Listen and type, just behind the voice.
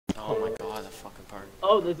by the fucking park.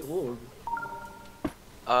 Oh, there's orb.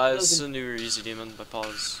 It's a new Easy Demon by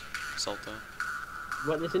Pauze. Salto.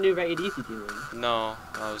 What, there's a new rated easy demon? No,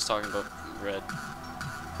 I was talking about Red.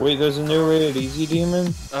 Wait, there's a new rated easy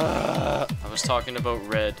demon? I was talking about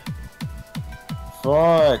Red.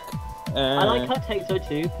 Fuck. I like how it takes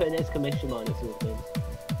O2, put an exclamation mark next to his name.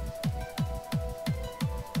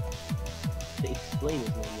 To explain his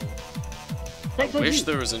name, yeah. I wish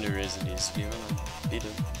there was a new Resident Easy Demon. I'd beat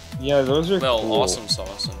it. Yeah, those are well, cool. Awesome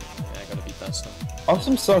Sauce, and yeah, I gotta beat that stuff.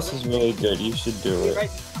 Awesome Sauce is really good, you should do it.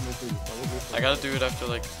 I gotta do it after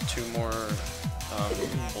like 2 more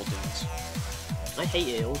old demons. I hate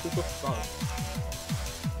it, all people suck.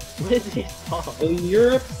 Where does he start? Well,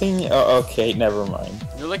 your opinion. Oh, okay, never mind.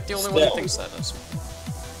 You're like the only one who thinks that. That's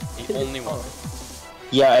the only one.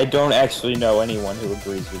 Yeah, I don't actually know anyone who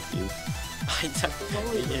agrees with you. I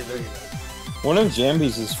definitely either. One of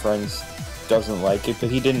Jambies' friends doesn't like it,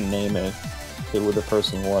 but he didn't name it who the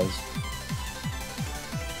person was.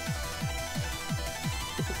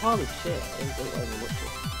 It's a pile of shit. I don't ever watch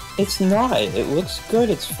it. It's not. It looks good.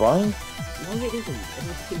 It's fun. No, it isn't.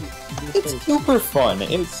 It's super fun.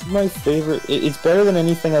 It's my favorite. It's better than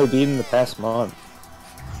anything I beat in the past month.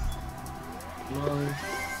 No.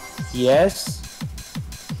 Yes.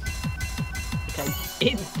 Okay,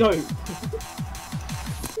 it's dope.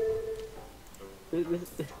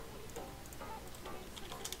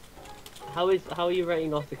 How are you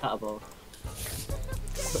rating off the Cataball?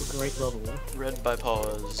 Great level. Red by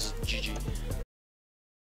Pauze. GG.